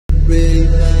really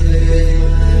bad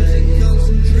losing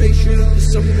concentration.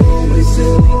 'Cause I'm always in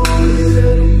the eyes,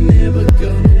 I'm never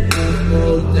gonna work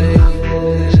all day.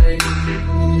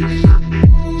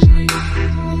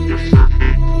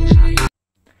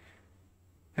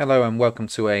 Hello and welcome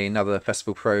to another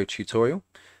Festival Pro tutorial.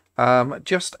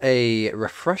 Just a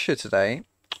refresher today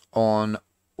on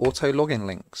Autologin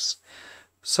Links.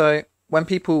 So when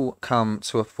people come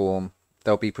to a form,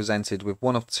 they'll be presented with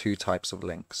one of two types of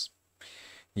links.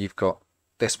 You've got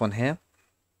this one here,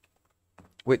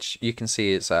 which you can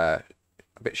see is a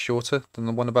bit shorter than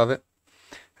the one above it.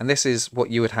 And this is what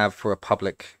you would have for a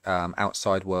public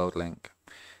outside world link.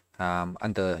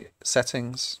 Under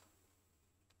settings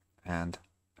and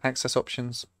access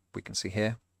options, we can see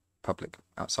here public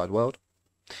outside world,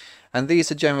 and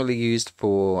these are generally used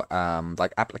for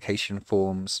like application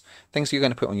forms, things you're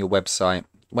going to put on your website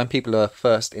when people are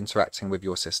first interacting with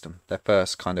your system. They're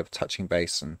first kind of touching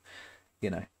base, and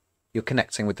you're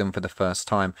connecting with them for the first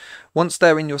time. Once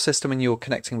they're in your system and you're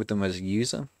connecting with them as a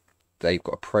user, they've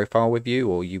got a profile with you,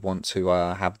 or you want to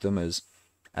have them as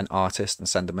an artist and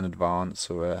send them an advance,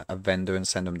 or a vendor and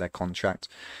send them their contract.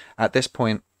 At this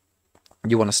point,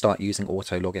 you want to start using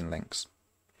Autologin links.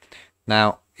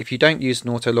 Now, if you don't use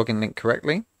an Autologin link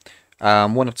correctly,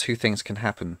 one of two things can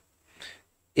happen.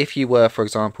 If you were, for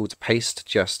example, to paste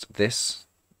just this,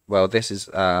 well, this is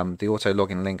the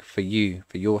Autologin link for you,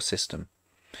 for your system.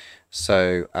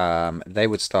 So they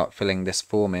would start filling this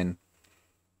form in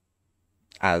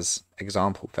as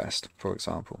example fest, for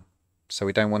example. So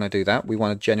we don't want to do that. We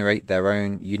want to generate their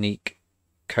own unique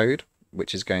code,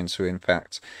 which is going to, in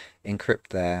fact, encrypt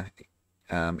their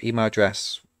email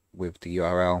address with the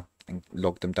URL and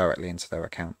log them directly into their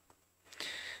account.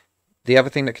 The other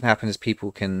thing that can happen is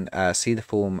people can see the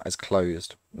form as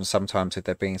closed, and sometimes if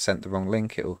they're being sent the wrong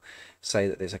link, it will say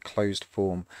that there's a closed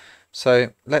form.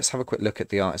 So let's have a quick look at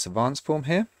the Artist Advanced form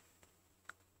here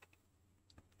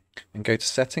and go to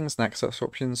settings and access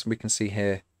options. We can see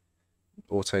here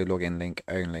auto login link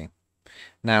only.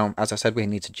 Now, as I said, we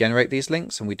need to generate these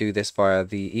links, and we do this via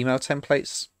the email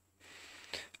templates.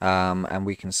 And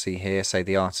we can see here, say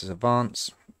the Artist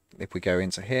Advance, if we go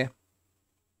into here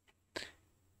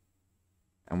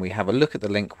and we have a look at the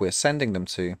link we're sending them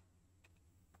to,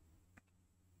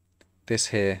 this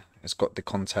here has got the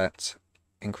contact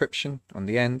encryption on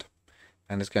the end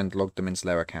and is going to log them into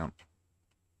their account.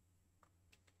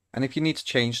 And if you need to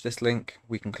change this link,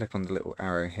 we can click on the little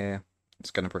arrow here.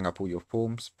 It's going to bring up all your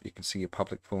forms. You can see your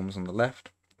public forms on the left,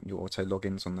 your auto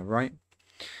logins on the right.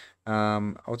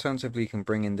 Alternatively, you can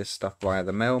bring in this stuff via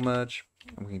the mail merge,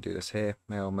 and we can do this here,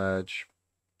 mail merge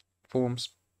forms.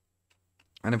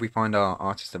 And if we find our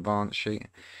Artist Advanced sheet,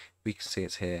 we can see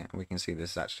it's here, and we can see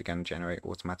this is actually going to generate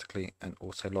automatically an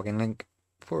auto login link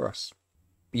for us.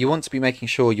 You want to be making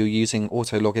sure you're using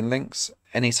auto login links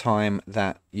anytime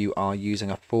that you are using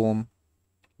a form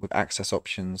with access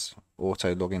options,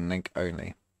 auto login link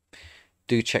only.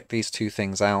 Do check these two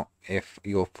things out if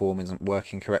your form isn't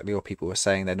working correctly or people are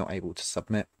saying they're not able to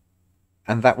submit.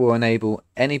 And that will enable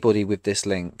anybody with this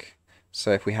link.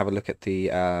 So if we have a look at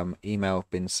the email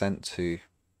been sent to,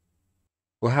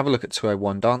 we'll have a look at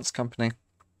 201 Dance Company.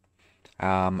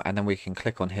 And then we can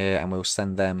click on here and we'll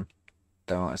send them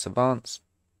their Artist Advance.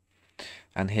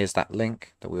 And here's that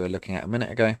link that we were looking at a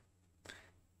minute ago.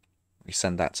 We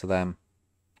send that to them.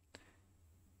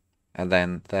 And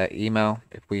then their email,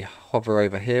 if we hover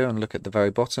over here and look at the very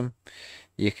bottom,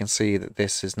 you can see that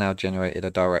this has now generated a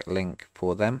direct link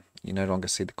for them. You no longer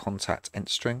see the contact int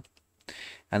string,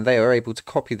 and they are able to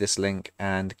copy this link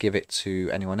and give it to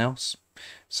anyone else.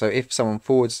 So if someone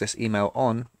forwards this email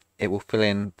on, it will fill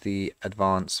in the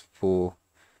advance for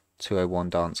 201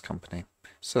 Dance Company.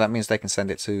 So that means they can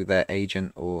send it to their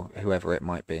agent or whoever it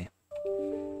might be.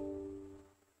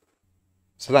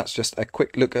 So that's just a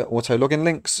quick look at auto login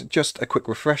links, just a quick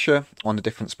refresher on the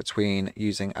difference between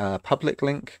using a public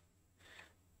link,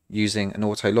 using an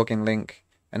auto login link,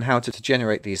 and how to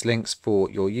generate these links for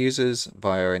your users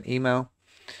via an email,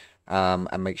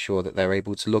 and make sure that they're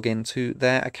able to log into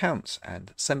their accounts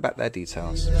and send back their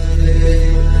details.